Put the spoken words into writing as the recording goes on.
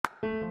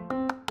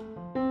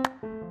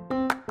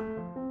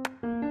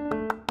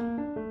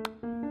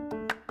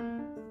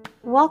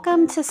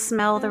Welcome to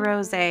Smell the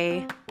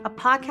Rosé, a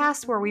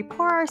podcast where we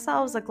pour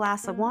ourselves a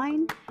glass of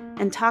wine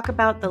and talk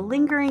about the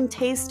lingering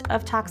taste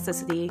of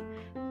toxicity.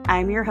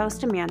 I'm your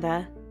host,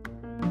 Amanda.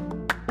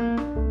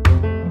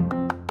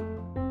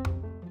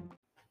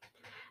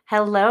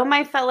 Hello,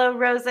 my fellow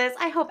roses.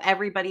 I hope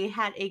everybody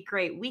had a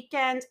great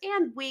weekend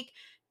and week.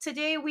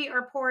 Today, we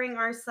are pouring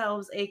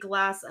ourselves a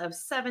glass of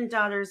Seven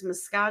Daughters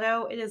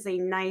Moscato. It is a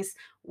nice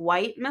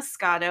white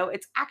Moscato.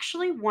 It's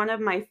actually one of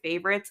my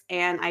favorites,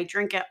 and I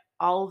drink it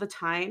all the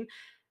time.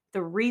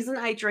 The reason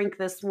I drink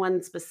this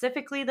one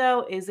specifically,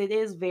 though, is it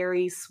is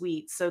very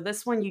sweet. So,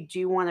 this one you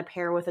do want to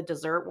pair with a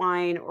dessert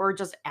wine or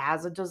just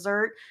as a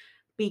dessert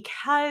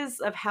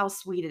because of how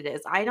sweet it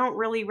is. I don't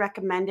really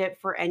recommend it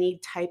for any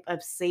type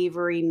of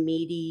savory,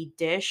 meaty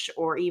dish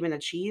or even a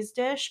cheese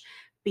dish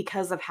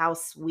because of how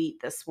sweet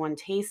this one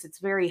tastes. It's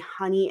very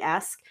honey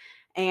esque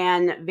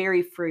and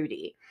very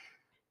fruity.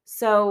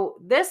 So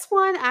this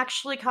one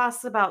actually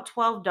costs about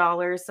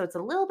 $12. So it's a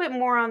little bit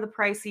more on the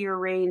pricier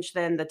range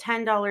than the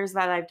 $10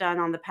 that I've done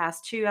on the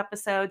past two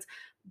episodes.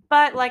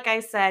 But like I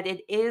said,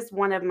 it is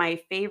one of my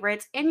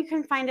favorites, and you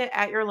can find it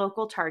at your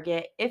local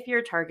Target if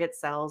your Target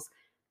sells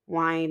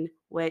wine,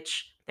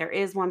 which there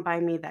is one by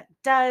me that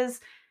does,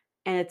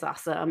 and it's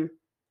awesome.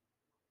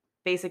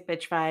 Basic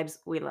bitch vibes.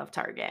 We love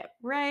Target,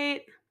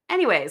 right?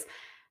 Anyways,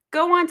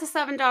 go on to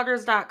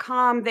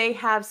sevendaughters.com. They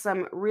have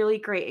some really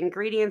great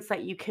ingredients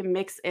that you can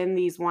mix in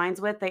these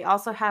wines with. They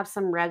also have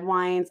some red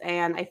wines,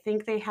 and I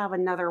think they have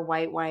another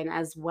white wine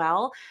as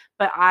well.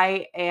 But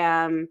I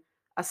am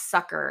a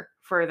sucker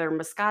for their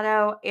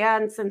Moscato.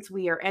 And since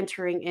we are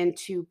entering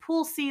into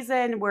pool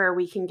season where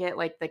we can get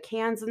like the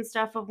cans and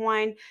stuff of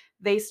wine,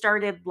 they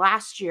started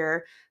last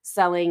year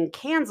selling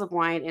cans of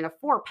wine in a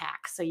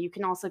 4-pack. So you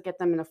can also get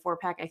them in a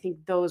 4-pack. I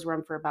think those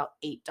run for about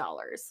 $8.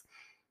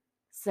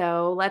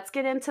 So let's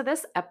get into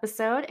this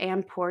episode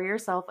and pour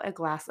yourself a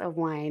glass of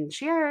wine.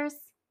 Cheers.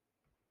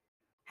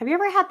 Have you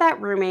ever had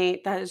that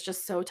roommate that is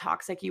just so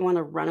toxic? You want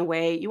to run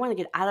away. You want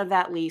to get out of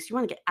that lease. You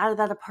want to get out of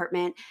that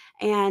apartment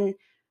and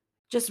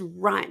just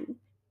run.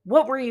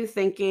 What were you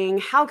thinking?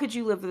 How could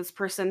you live with this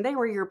person? They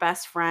were your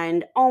best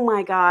friend. Oh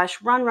my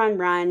gosh, run, run,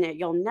 run.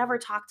 You'll never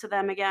talk to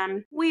them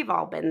again. We've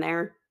all been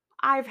there.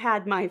 I've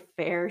had my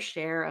fair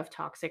share of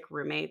toxic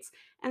roommates,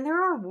 and there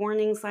are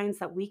warning signs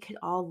that we could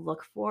all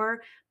look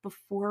for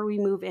before we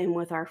move in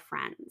with our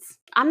friends.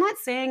 I'm not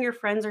saying your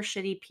friends are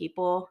shitty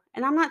people,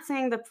 and I'm not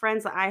saying the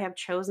friends that I have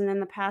chosen in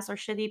the past are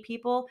shitty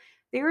people.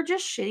 They were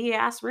just shitty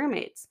ass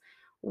roommates.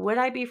 Would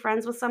I be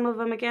friends with some of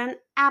them again?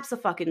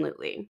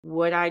 Abso-fucking-lutely.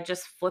 Would I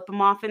just flip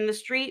them off in the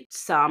street?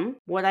 Some.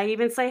 Would I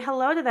even say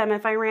hello to them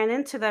if I ran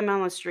into them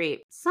on the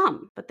street?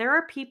 Some. But there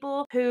are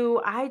people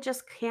who I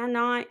just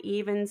cannot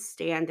even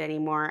stand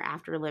anymore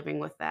after living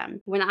with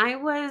them. When I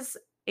was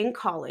in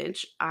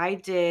college, I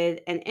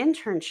did an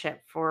internship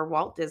for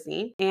Walt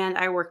Disney and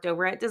I worked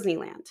over at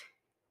Disneyland.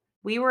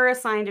 We were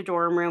assigned a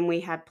dorm room.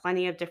 We had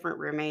plenty of different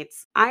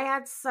roommates.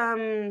 I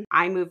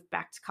moved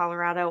back to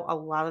Colorado. A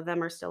lot of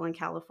them are still in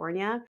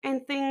California,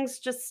 and things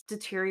just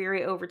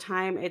deteriorate over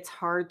time. It's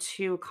hard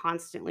to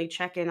constantly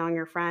check in on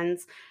your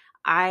friends.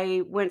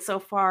 I went so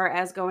far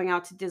as going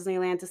out to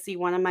Disneyland to see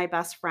one of my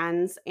best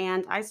friends,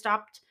 and I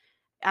stopped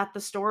at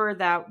the store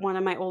that one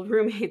of my old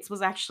roommates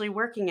was actually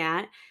working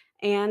at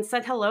and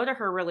said hello to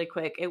her really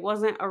quick. It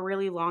wasn't a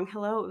really long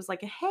hello. It was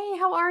like, "Hey,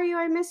 how are you?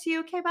 I miss you.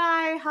 Okay,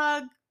 bye.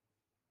 Hug.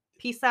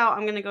 Peace out.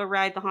 I'm going to go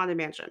ride the Haunted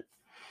Mansion."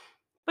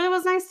 But it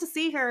was nice to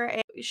see her.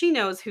 And she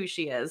knows who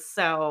she is.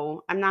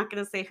 So I'm not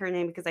going to say her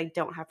name because I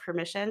don't have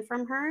permission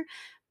from her.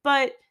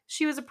 But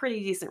she was a pretty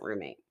decent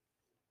roommate.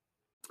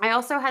 I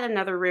also had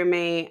another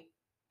roommate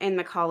in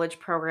the college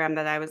program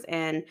that I was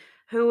in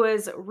who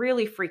was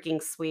really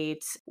freaking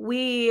sweet.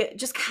 We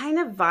just kind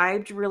of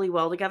vibed really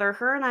well together.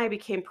 Her and I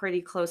became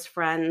pretty close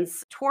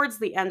friends. Towards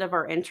the end of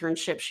our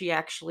internship, she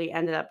actually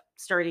ended up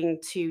starting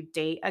to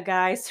date a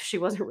guy, so she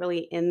wasn't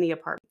really in the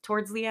apartment.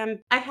 Towards the end,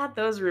 I had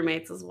those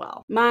roommates as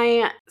well.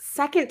 My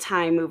second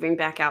time moving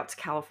back out to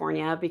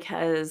California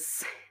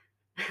because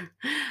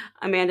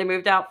Amanda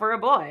moved out for a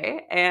boy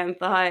and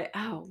thought,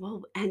 oh,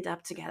 we'll end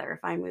up together if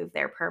I move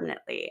there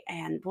permanently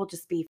and we'll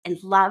just be in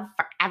love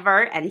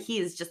forever. And he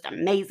is just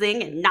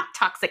amazing and not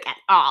toxic at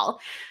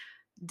all.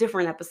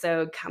 Different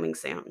episode coming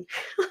soon.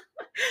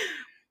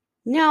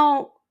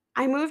 No,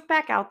 I moved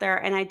back out there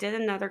and I did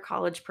another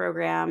college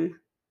program.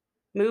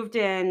 Moved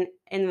in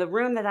the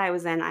room that I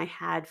was in, I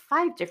had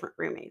 5 different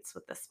roommates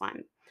with this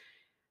one.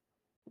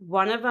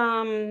 One of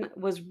them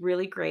was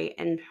really great,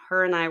 and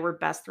her and I were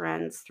best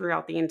friends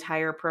throughout the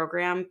entire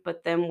program,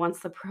 but then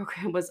once the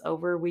program was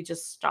over, we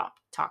just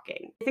stopped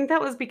talking. I think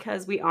that was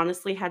because we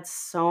honestly had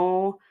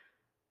so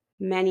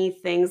many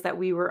things that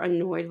we were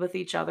annoyed with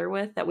each other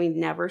with that we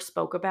never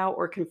spoke about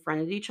or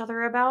confronted each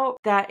other about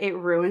that it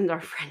ruined our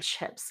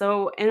friendship.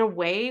 So in a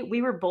way,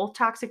 we were both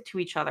toxic to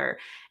each other.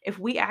 If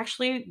we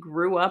actually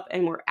grew up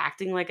and were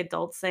acting like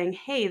adults saying,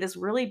 "Hey, this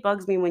really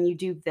bugs me when you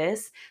do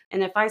this."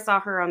 And if I saw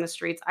her on the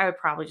streets, I would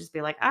probably just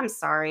be like, "I'm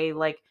sorry.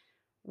 Like,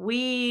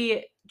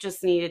 We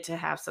just needed to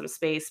have some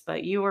space,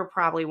 but you were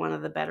probably one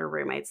of the better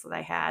roommates that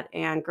I had.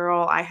 And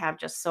girl, I have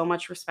just so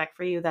much respect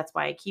for you. That's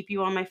why I keep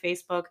you on my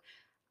Facebook.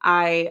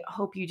 I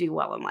hope you do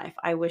well in life.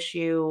 I wish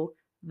you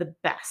the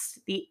best,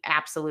 the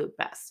absolute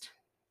best.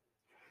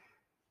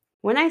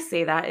 When I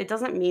say that, it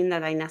doesn't mean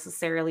that I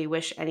necessarily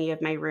wish any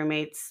of my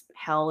roommates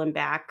hell and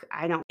back.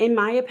 I don't. In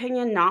my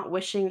opinion, not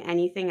wishing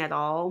anything at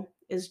all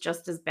is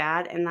just as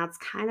bad. And that's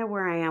kind of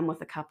where I am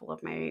with a couple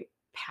of my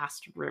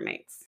past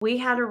roommates. We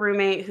had a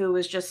roommate who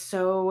was just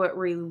so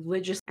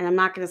religious. And I'm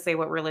not going to say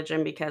what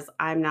religion because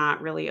I'm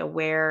not really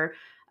aware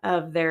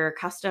of their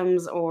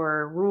customs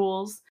or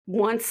rules.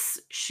 Once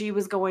she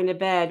was going to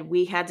bed,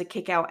 we had to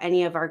kick out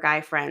any of our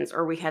guy friends,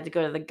 or we had to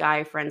go to the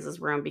guy friends'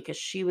 room because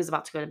she was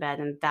about to go to bed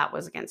and that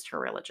was against her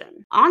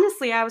religion.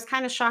 Honestly, I was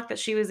kind of shocked that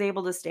she was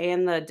able to stay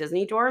in the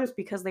Disney dorms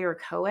because they were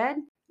co ed.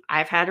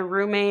 I've had a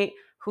roommate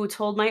who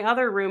told my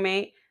other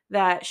roommate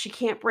that she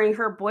can't bring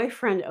her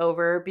boyfriend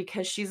over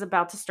because she's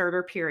about to start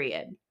her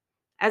period.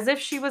 As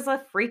if she was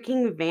a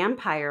freaking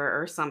vampire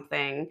or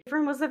something.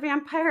 Boyfriend was a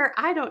vampire?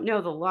 I don't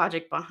know the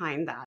logic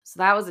behind that. So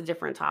that was a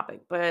different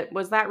topic. But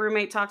was that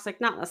roommate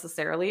toxic? Not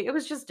necessarily. It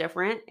was just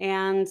different.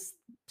 And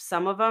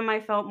some of them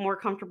I felt more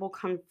comfortable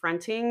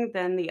confronting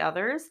than the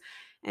others.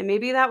 And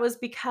maybe that was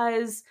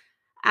because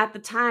at the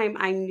time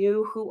I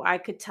knew who I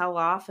could tell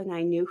off and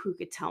I knew who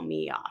could tell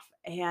me off.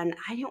 And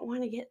I didn't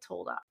want to get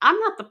told off. I'm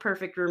not the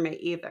perfect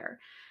roommate either.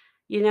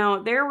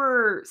 There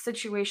were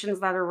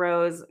situations that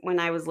arose when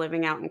I was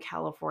living out in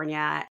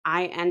California.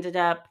 I ended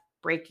up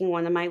breaking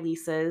one of my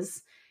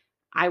leases.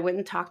 I went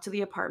and talked to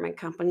the apartment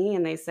company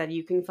and they said,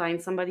 you can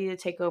find somebody to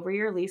take over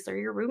your lease or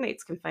your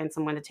roommates can find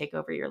someone to take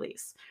over your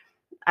lease.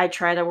 I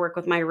try to work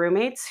with my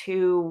roommates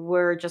who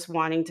were just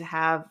wanting to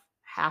have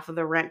half of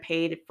the rent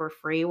paid for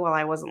free while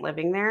I wasn't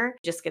living there,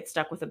 just get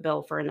stuck with a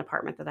bill for an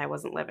apartment that I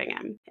wasn't living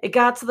in. It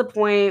got to the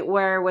point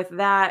where, with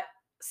that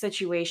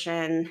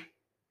situation,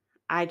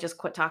 I just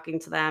quit talking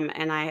to them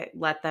and I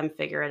let them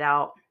figure it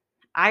out.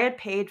 I had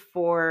paid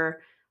for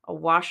a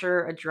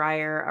washer, a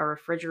dryer, a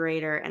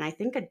refrigerator, and I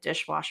think a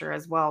dishwasher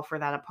as well for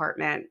that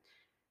apartment.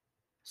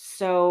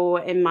 So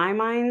in my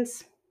mind,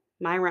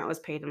 my rent was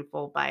paid in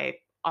full by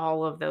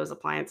all of those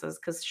appliances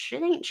because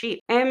shit ain't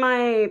cheap. Am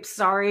I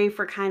sorry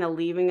for kind of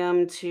leaving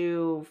them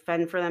to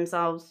fend for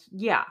themselves?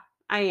 Yeah,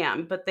 I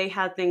am. But they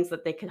had things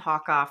that they could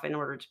hawk off in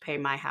order to pay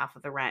my half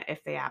of the rent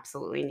if they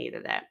absolutely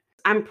needed it.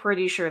 I'm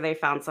pretty sure they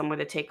found someone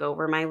to take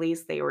over my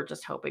lease. They were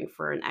just hoping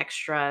for an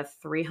extra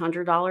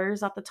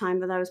 $300 at the time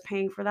that I was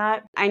paying for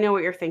that. I know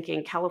what you're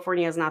thinking.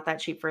 California is not that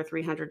cheap for a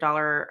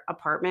 $300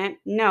 apartment.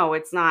 No,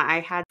 it's not. I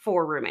had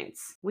 4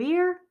 roommates.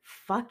 We're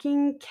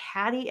fucking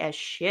catty as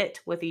shit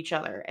with each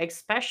other,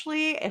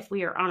 especially if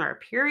we are on our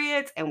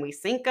periods and we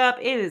sync up.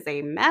 It is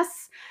a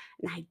mess.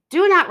 And I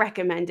do not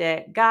recommend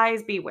it.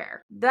 Guys,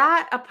 beware.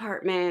 That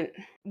apartment,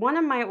 one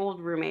of my old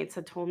roommates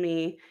had told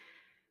me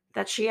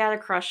that she had a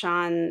crush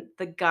on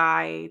the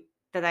guy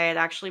that I had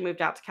actually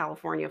moved out to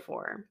California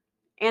for.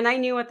 And I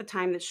knew at the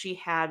time that she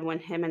had when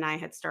him and I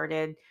had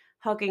started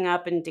hooking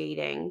up and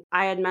dating.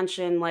 I had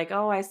mentioned, like,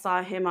 oh, I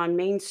saw him on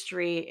Main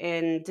Street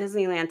in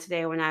Disneyland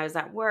today when I was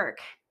at work.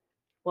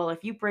 Well,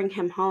 if you bring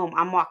him home,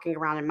 I'm walking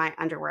around in my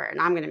underwear and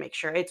I'm going to make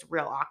sure it's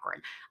real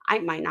awkward. I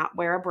might not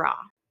wear a bra.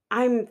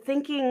 I'm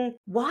thinking,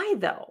 why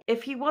though?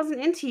 If he wasn't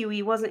into you,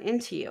 he wasn't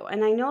into you.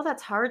 And I know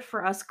that's hard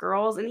for us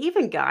girls and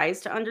even guys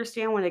to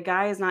understand when a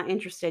guy is not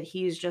interested,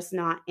 he's just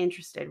not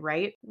interested,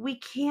 right? We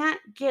can't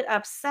get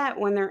upset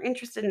when they're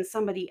interested in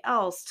somebody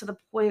else to the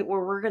point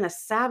where we're going to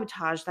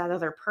sabotage that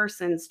other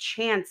person's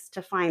chance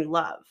to find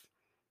love.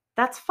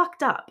 That's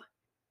fucked up.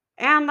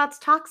 And that's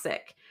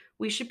toxic.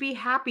 We should be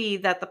happy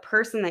that the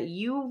person that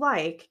you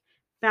like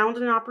found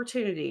an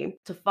opportunity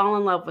to fall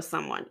in love with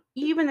someone,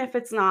 even if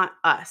it's not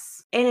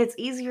us. And it's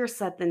easier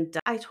said than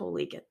done. I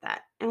totally get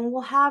that. And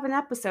we'll have an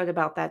episode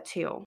about that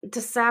too. To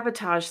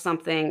sabotage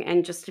something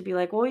and just to be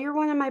like, well, you're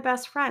one of my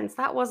best friends.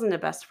 That wasn't a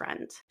best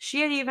friend.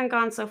 She had even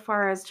gone so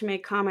far as to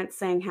make comments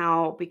saying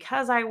how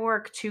because I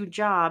work 2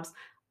 jobs,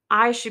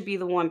 I should be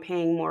the one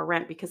paying more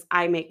rent because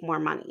I make more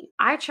money.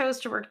 I chose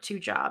to work 2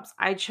 jobs.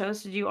 I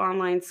chose to do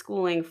online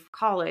schooling for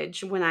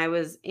college when I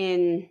was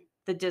in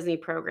the Disney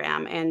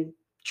program and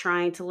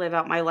trying to live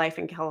out my life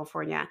in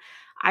California.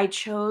 I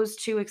chose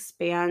to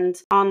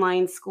expand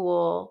online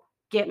school,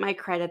 get my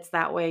credits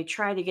that way,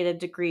 try to get a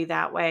degree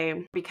that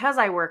way. Because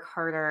I work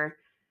harder,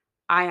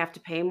 I have to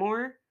pay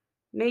more.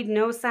 Made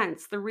no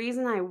sense. The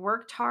reason I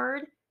worked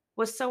hard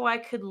was so I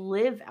could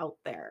live out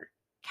there.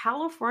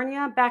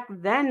 California back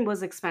then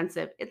was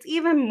expensive. It's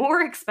even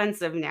more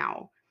expensive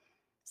now.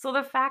 So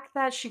the fact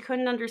that she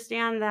couldn't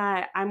understand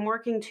that I'm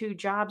working 2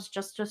 jobs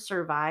just to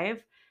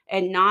survive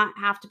and not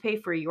have to pay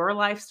for your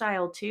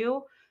lifestyle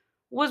too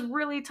was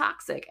really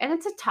toxic. And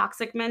it's a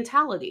toxic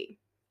mentality.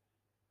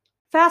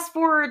 Fast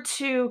forward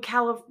to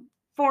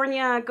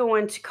California,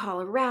 going to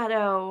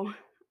Colorado.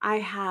 I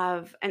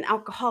have an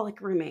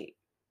alcoholic roommate.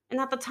 And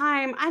at the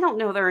time, I don't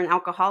know they're an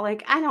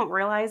alcoholic. I don't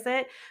realize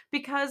it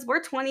because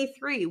we're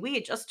 23. We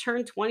had just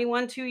turned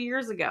 21 2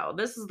 years ago.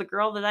 This is the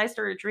girl that I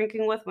started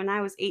drinking with when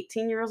I was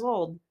 18 years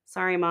old.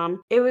 Sorry,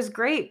 mom. It was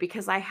great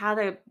because I had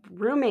a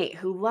roommate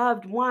who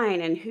loved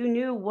wine and who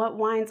knew what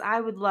wines I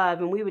would love.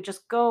 And we would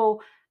just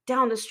go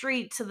down the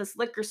street to this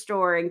liquor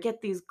store and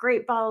get these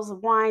great bottles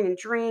of wine and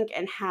drink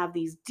and have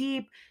these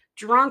deep,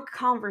 drunk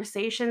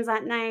conversations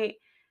at night.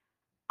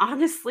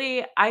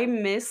 Honestly, I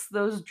miss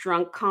those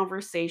drunk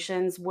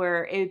conversations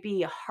where it'd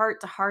be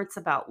heart to hearts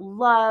about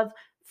love,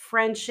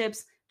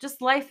 friendships,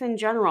 just life in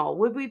general.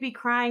 Would we be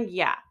crying?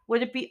 Yeah.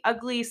 Would it be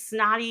ugly,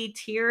 snotty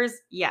tears?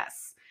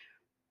 Yes.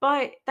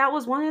 But that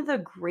was one of the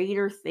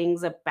greater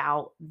things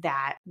about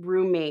that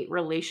roommate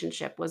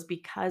relationship was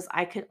because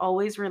I could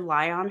always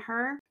rely on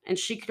her and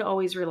she could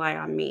always rely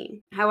on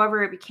me.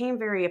 However, it became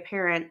very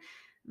apparent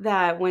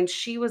that when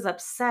she was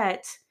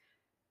upset,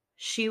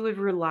 she would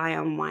rely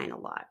on wine a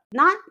lot.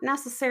 Not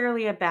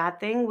necessarily a bad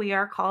thing. We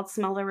are called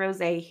smell a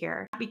rosé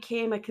here. It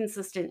became a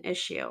consistent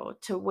issue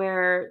to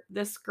where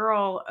this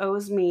girl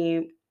owes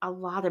me a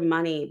lot of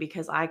money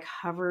because I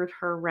covered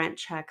her rent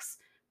checks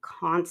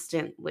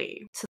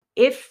constantly.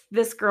 If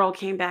this girl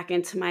came back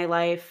into my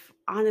life,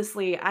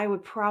 honestly, I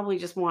would probably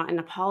just want an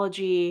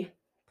apology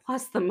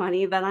plus the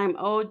money that I'm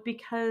owed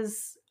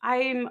because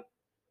I'm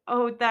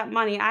owed that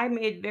money. I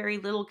made very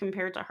little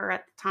compared to her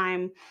at the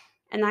time,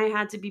 and I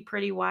had to be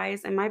pretty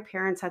wise, and my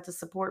parents had to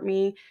support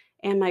me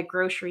and my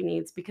grocery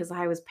needs because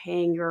I was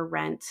paying your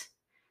rent.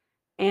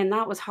 And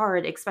that was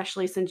hard,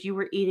 especially since you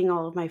were eating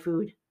all of my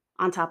food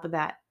on top of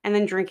that, and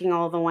then drinking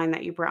all of the wine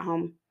that you brought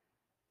home.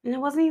 And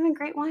it wasn't even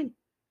great wine.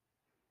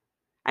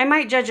 I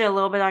might judge you a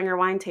little bit on your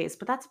wine taste,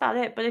 but that's about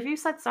it. But if you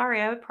said sorry,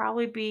 I would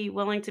probably be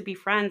willing to be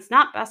friends,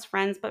 not best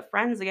friends, but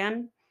friends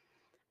again,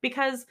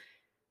 because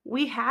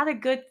we had a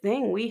good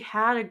thing. We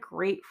had a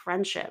great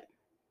friendship.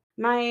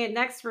 My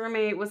next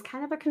roommate was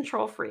kind of a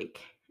control freak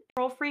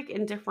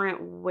in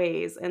different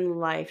ways in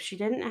life. She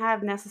didn't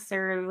have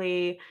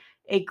necessarily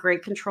a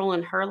great control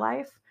in her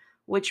life,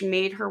 which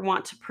made her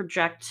want to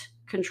project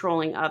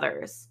controlling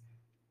others.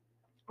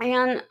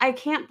 And I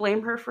can't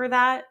blame her for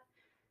that.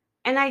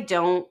 And I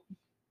don't.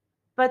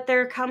 But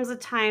there comes a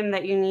time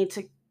that you need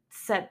to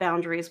set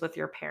boundaries with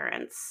your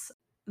parents.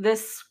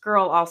 This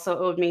girl also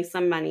owed me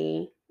some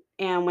money.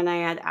 And when I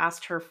had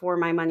asked her for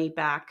my money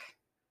back,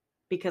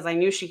 because I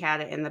knew she had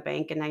it in the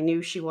bank and I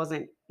knew she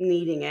wasn't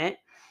needing it,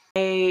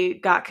 I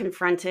got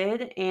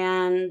confronted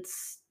and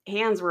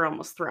hands were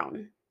almost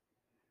thrown.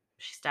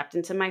 She stepped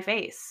into my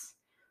face.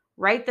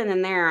 Right then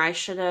and there, I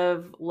should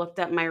have looked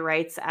up my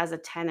rights as a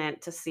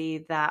tenant to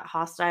see that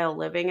hostile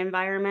living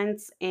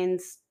environments in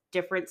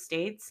different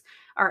states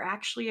are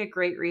actually a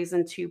great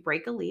reason to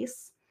break a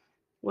lease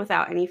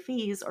without any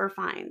fees or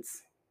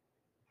fines.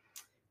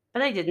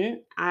 But I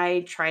didn't.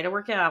 I tried to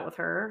work it out with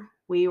her.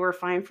 We were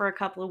fine for a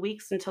couple of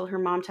weeks until her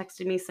mom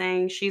texted me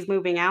saying she's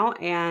moving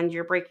out and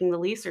you're breaking the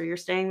lease or you're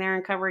staying there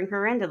and covering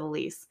her end of the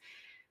lease.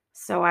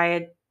 So I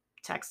had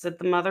texted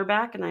the mother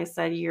back and I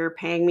said, "You're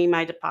paying me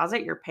my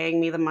deposit, you're paying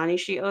me the money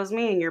she owes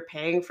me, and you're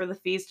paying for the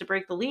fees to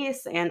break the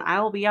lease, and I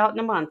will be out in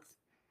a month."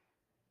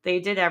 They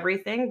did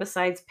everything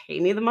besides pay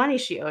me the money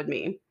she owed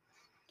me.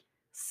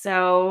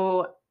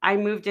 So I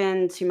moved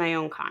into my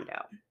own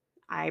condo.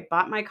 I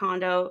bought my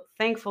condo,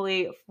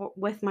 thankfully,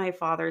 with my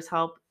father's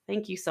help.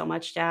 Thank you so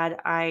much, Dad.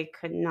 I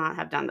could not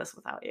have done this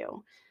without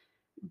you.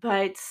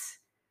 But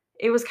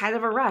it was kind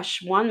of a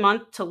rush. 1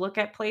 month to look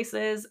at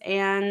places,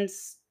 and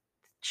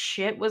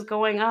shit was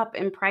going up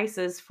in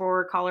prices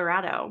for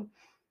Colorado.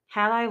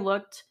 Had I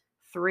looked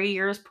 3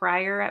 years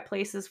prior at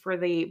places for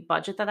the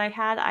budget that I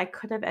had, I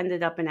could have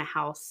ended up in a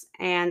house,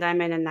 and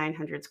I'm in a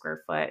 900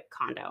 square foot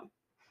condo.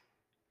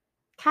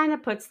 Kind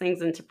of puts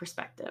things into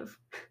perspective.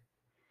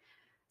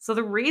 So,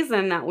 the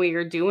reason that we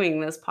are doing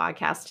this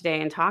podcast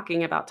today and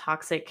talking about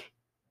toxic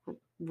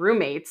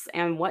roommates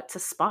and what to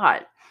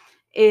spot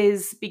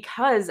is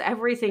because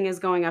everything is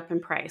going up in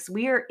price.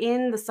 We are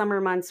in the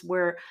summer months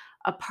where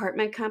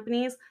apartment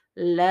companies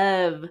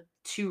love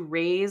to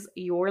raise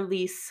your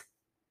lease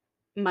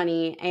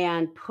money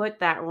and put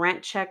that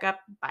rent check up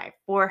by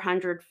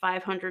 $400,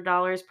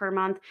 $500 per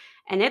month.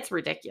 And it's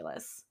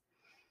ridiculous.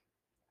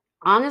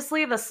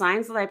 Honestly, the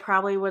signs that I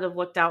probably would have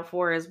looked out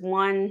for is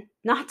one,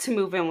 not to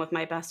move in with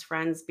my best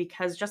friends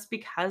because just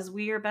because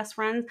we are best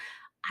friends,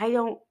 I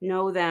don't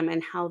know them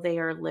and how they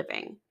are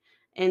living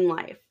in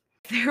life.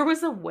 If there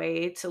was a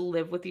way to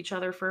live with each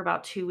other for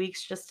about 2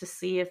 weeks just to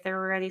see if there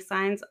were any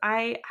signs,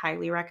 I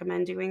highly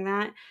recommend doing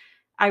that.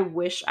 I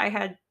wish I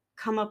had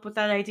come up with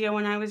that idea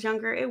when I was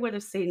younger. It would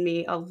have saved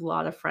me a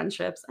lot of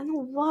friendships and a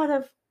lot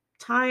of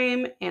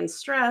time and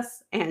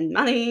stress and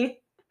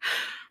money.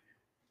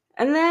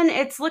 And then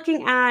it's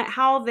looking at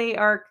how they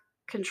are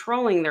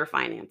controlling their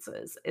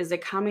finances. Is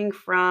it coming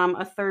from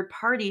a third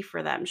party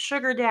for them?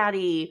 Sugar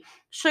daddy,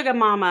 sugar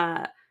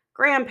mama,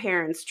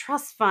 grandparents,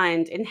 trust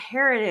fund,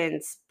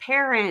 inheritance,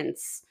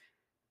 parents.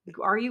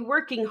 Are you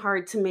working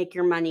hard to make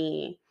your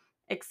money,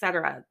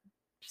 etc.?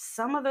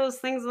 Some of those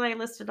things that I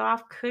listed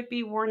off could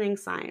be warning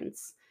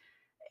signs.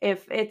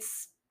 If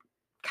it's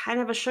kind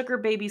of a sugar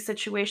baby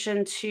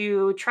situation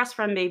to trust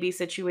fund baby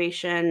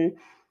situation.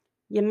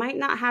 You might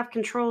not have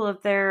control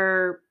of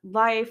their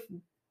life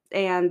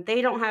and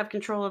they don't have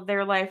control of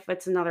their life.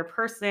 It's another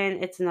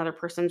person, it's another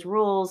person's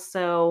rules.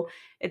 So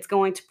it's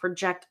going to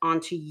project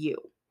onto you.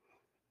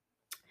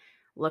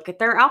 Look at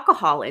their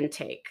alcohol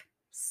intake.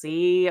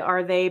 See,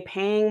 are they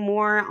paying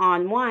more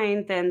on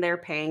wine than they're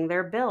paying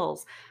their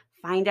bills?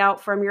 Find out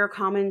from your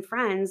common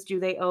friends, do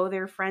they owe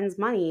their friends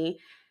money?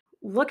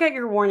 Look at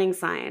your warning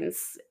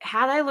signs.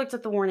 Had I looked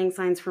at the warning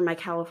signs for my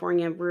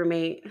California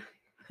roommate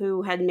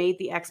who had made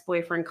the ex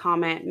boyfriend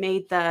comment,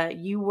 made the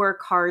you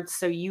work hard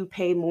so you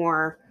pay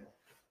more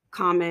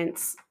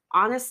comments,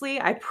 honestly,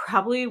 I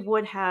probably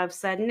would have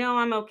said, no,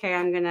 I'm okay.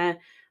 I'm going to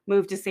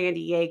move to San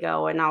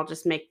Diego and I'll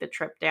just make the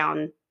trip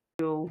down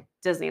to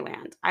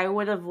Disneyland. I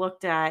would have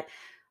looked at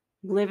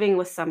living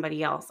with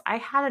somebody else. I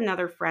had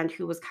another friend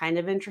who was kind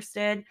of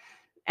interested,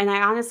 and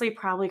I honestly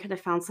probably could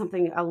have found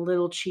something a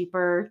little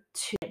cheaper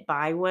to get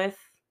by with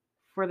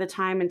for the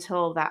time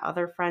until that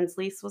other friend's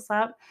lease was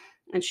up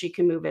and she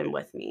can move in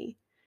with me.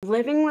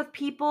 Living with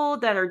people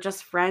that are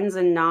just friends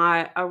and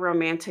not a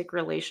romantic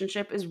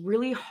relationship is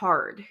really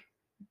hard.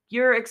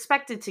 You're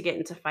expected to get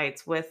into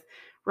fights with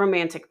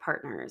romantic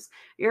partners.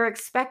 You're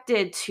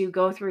expected to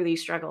go through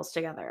these struggles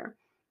together.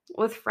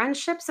 With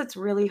friendships, it's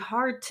really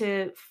hard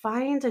to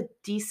find a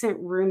decent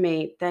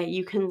roommate that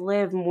you can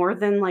live more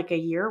than like a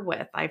year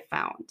with, I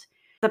found.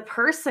 The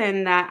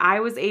person that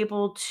I was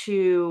able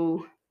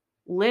to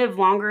live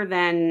longer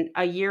than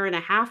a year and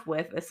a half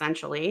with,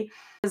 essentially,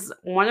 is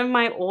one of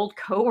my old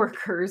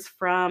coworkers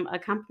from a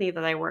company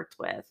that I worked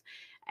with.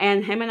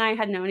 And him and I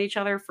had known each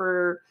other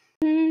for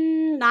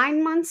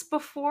 9 months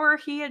before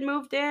he had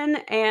moved in,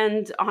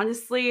 and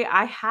honestly,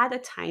 I had a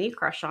tiny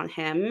crush on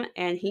him,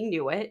 and he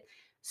knew it.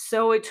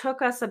 So it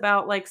took us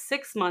about, like,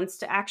 6 months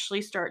to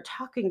actually start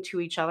talking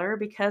to each other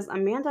because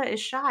Amanda is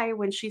shy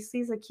when she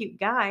sees a cute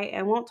guy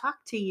and won't talk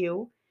to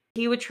you.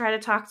 He would try to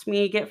talk to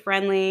me, get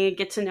friendly,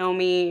 get to know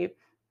me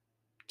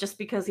just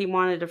because he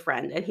wanted a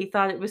friend, and he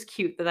thought it was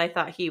cute that I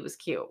thought he was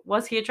cute.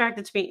 Was he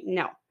attracted to me?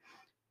 No.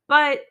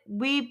 But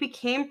we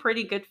became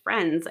pretty good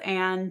friends,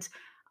 and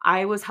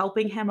I was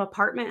helping him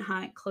apartment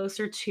hunt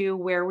closer to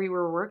where we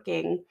were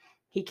working.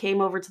 He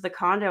came over to the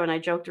condo, and I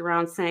joked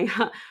around saying,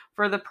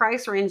 "For the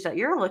price range that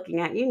you're looking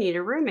at, you need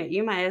a roommate.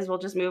 You might as well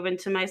just move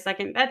into my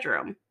second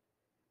bedroom."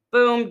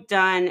 Boom,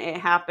 done. It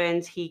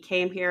happened. He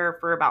came here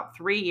for about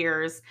 3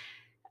 years.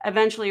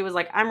 Eventually, he was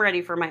like, "I'm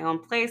ready for my own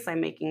place. I'm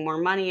making more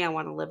money. I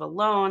want to live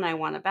alone. I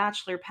want a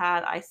bachelor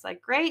pad." I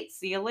said, "Great.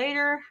 See you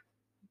later.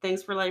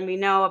 Thanks for letting me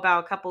know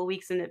about a couple of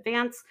weeks in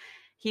advance."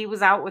 He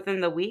was out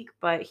within the week,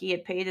 but he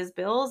had paid his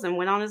bills and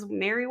went on his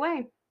merry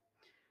way.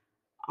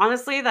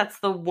 Honestly, that's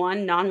the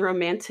one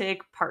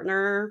non-romantic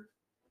partner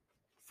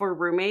for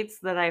roommates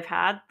that I've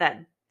had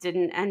that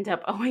didn't end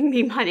up owing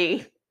me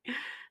money.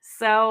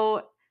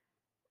 So,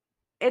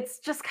 it's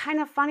just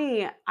kind of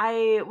funny.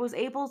 I was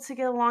able to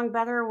get along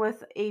better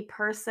with a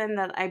person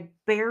that I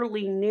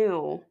barely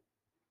knew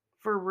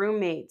for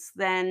roommates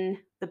than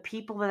the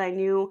people that I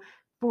knew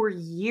for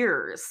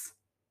years.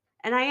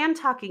 And I am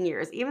talking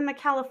years. Even the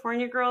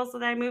California girls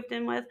that I moved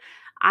in with,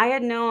 I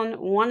had known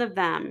one of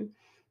them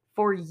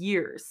for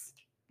years.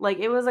 Like,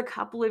 it was a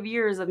couple of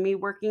years of me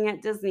working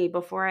at Disney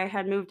before I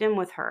had moved in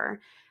with her.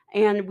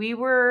 And we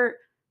were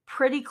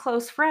pretty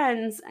close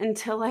friends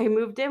until I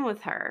moved in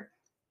with her.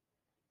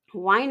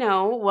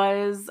 Wino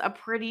was a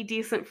pretty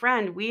decent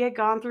friend. We had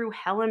gone through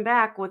hell and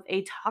back with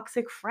a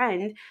toxic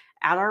friend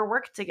at our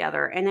work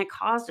together, and it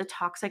caused a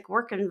toxic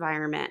work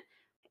environment.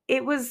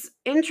 It was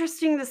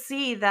interesting to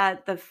see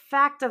that the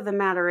fact of the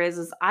matter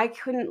is I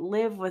couldn't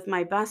live with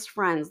my best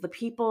friends, the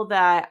people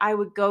that I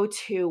would go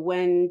to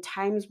when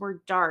times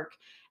were dark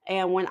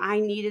and when I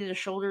needed a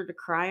shoulder to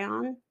cry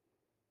on.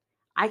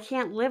 I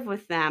can't live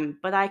with them,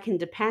 but I can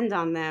depend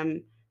on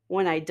them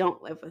when I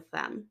don't live with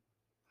them.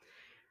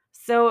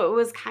 So it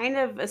was kind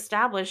of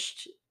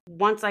established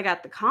once I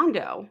got the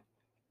condo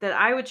that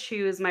I would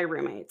choose my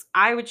roommates.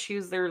 I would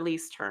choose their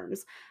lease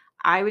terms.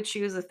 I would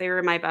choose if they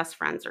were my best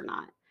friends or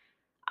not.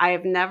 I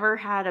have never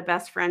had a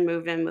best friend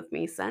move in with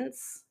me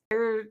since.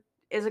 There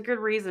is a good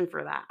reason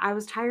for that. I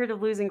was tired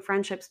of losing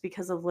friendships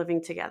because of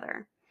living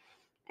together.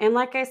 And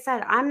like I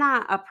said, I'm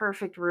not a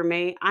perfect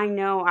roommate. I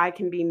know I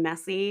can be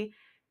messy.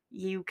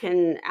 You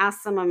can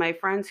ask some of my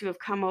friends who have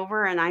come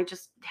over, and I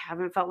just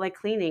haven't felt like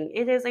cleaning.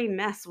 It is a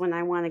mess when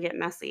I want to get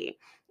messy.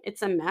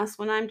 It's a mess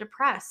when I'm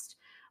depressed.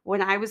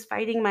 When I was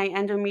fighting my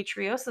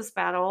endometriosis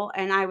battle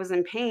and I was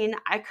in pain,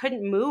 I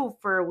couldn't move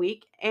for a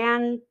week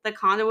and the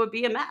condo would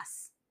be a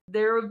mess.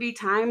 There would be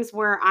times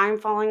where I'm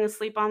falling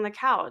asleep on the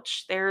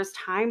couch. There's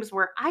times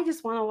where I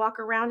just want to walk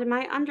around in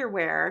my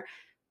underwear.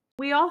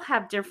 We all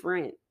have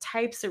different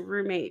types of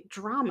roommate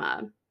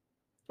drama.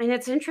 And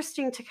it's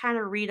interesting to kind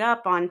of read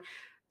up on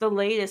the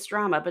latest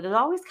drama, but it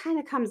always kind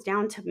of comes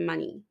down to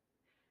money.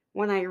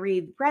 When I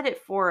read Reddit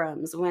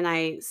forums, when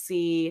I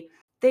see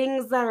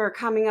things that are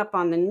coming up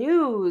on the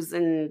news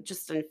and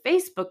just in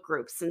Facebook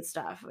groups and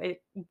stuff,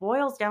 it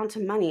boils down to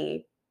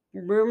money.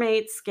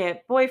 roommates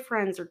get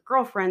boyfriends or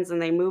girlfriends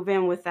and they move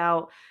in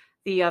without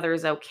the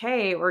other's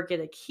okay or get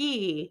a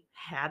key.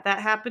 Had that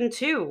happen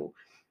too.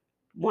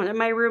 One of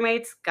my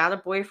roommates got a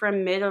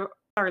boyfriend mid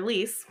our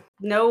lease.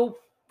 No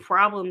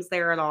problems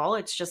there at all.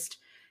 It's just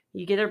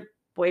you get a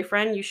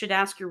boyfriend, you should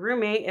ask your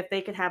roommate if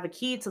they could have a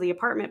key to the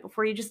apartment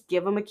before you just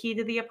give them a key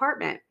to the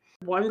apartment.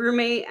 One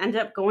roommate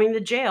ended up going to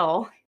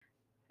jail,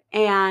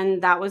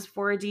 and that was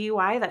for a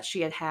DUI that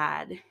she had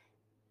had.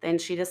 Then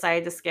she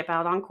decided to skip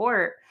out on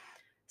court.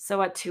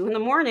 So at 2 in the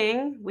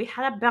morning, we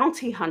had a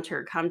bounty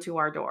hunter come to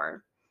our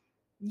door.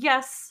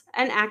 Yes,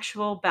 an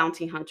actual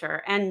bounty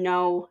hunter. And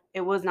no,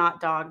 it was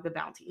not Dog the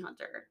bounty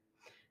hunter,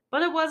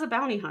 but it was a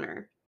bounty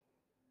hunter.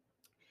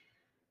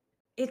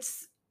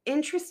 It's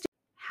interesting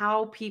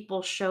how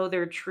people show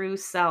their true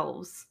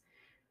selves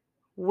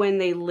when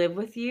they live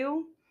with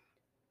you,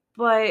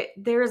 but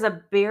there's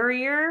a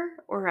barrier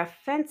or a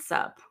fence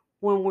up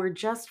when we're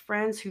just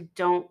friends who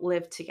don't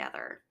live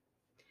together.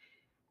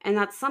 And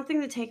that's something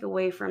to take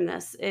away from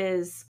this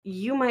is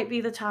you might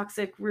be the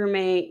toxic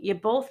roommate, you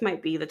both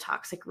might be the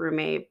toxic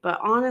roommate, but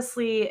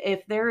honestly,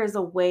 if there is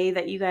a way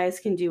that you guys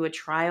can do a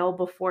trial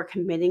before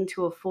committing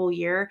to a full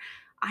year,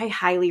 I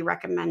highly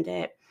recommend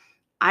it.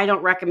 I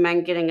don't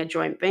recommend getting a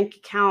joint bank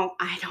account.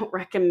 I don't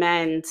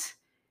recommend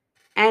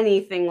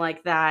anything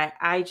like that.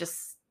 I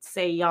just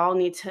say y'all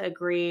need to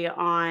agree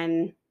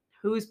on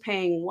who's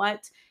paying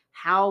what,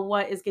 how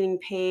what is getting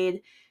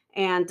paid,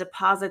 and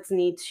deposits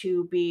need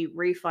to be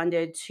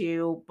refunded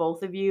to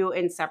both of you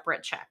in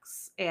separate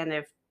checks. And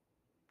if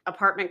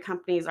apartment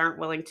companies aren't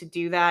willing to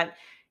do that,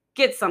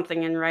 get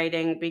something in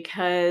writing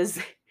because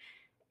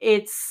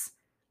it's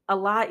a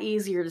lot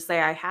easier to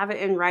say, I have it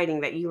in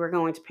writing that you are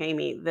going to pay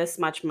me this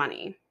much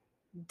money.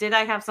 Did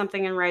I have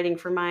something in writing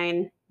for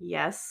mine?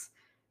 Yes.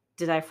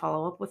 Did I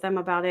follow up with them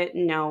about it?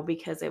 No,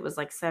 because it was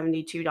like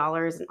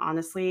 $72. And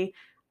honestly,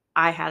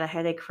 I had a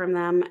headache from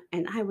them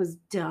and I was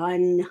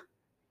done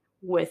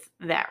with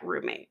that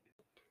roommate.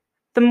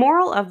 The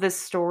moral of this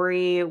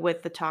story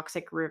with the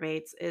toxic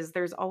roommates is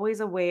there's always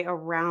a way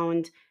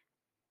around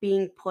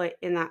being put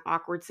in that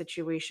awkward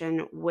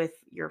situation with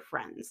your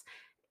friends.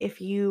 If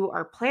you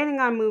are planning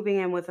on moving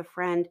in with a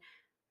friend,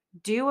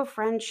 do a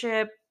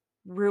friendship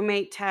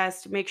roommate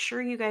test. Make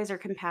sure you guys are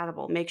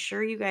compatible. Make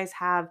sure you guys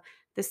have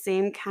the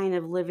same kind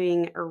of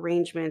living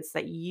arrangements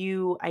that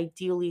you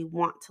ideally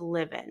want to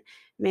live in.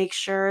 Make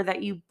sure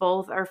that you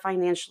both are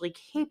financially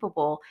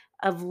capable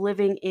of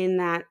living in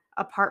that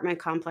apartment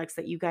complex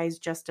that you guys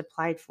just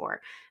applied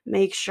for.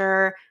 Make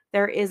sure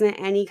there isn't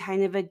any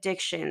kind of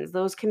addictions.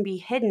 Those can be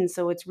hidden,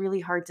 so it's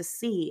really hard to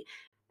see.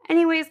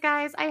 Anyways,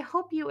 guys, I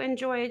hope you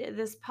enjoyed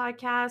this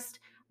podcast.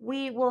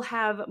 We will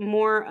have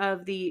more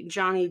of the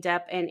Johnny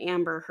Depp and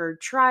Amber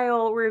Heard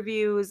trial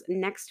reviews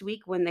next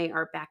week when they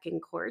are back in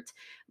court.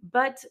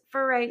 But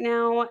for right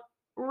now,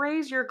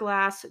 raise your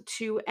glass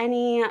to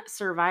any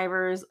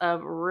survivors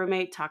of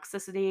roommate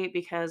toxicity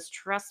because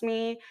trust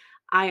me,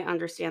 I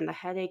understand the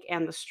headache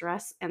and the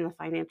stress and the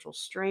financial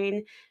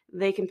strain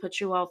they can put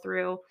you all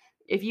through.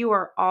 If you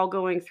are all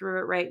going through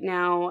it right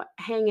now,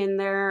 hang in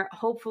there.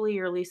 Hopefully,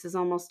 your lease is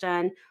almost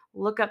done.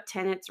 Look up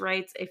tenants'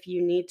 rights if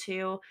you need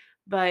to,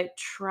 but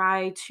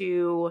try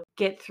to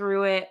get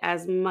through it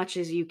as much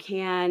as you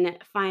can.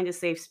 Find a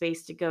safe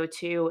space to go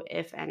to,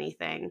 if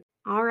anything.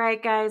 All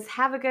right, guys,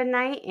 have a good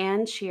night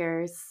and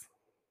cheers.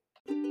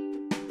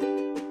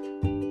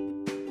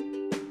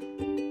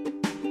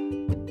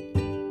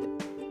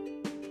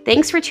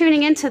 Thanks for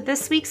tuning in to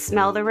this week's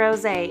Smell the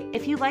Rosé.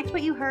 If you liked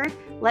what you heard,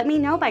 let me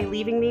know by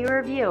leaving me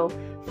a review.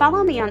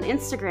 Follow me on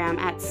Instagram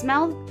at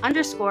smell_the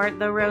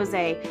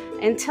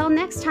rosé. Until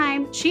next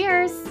time,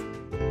 cheers!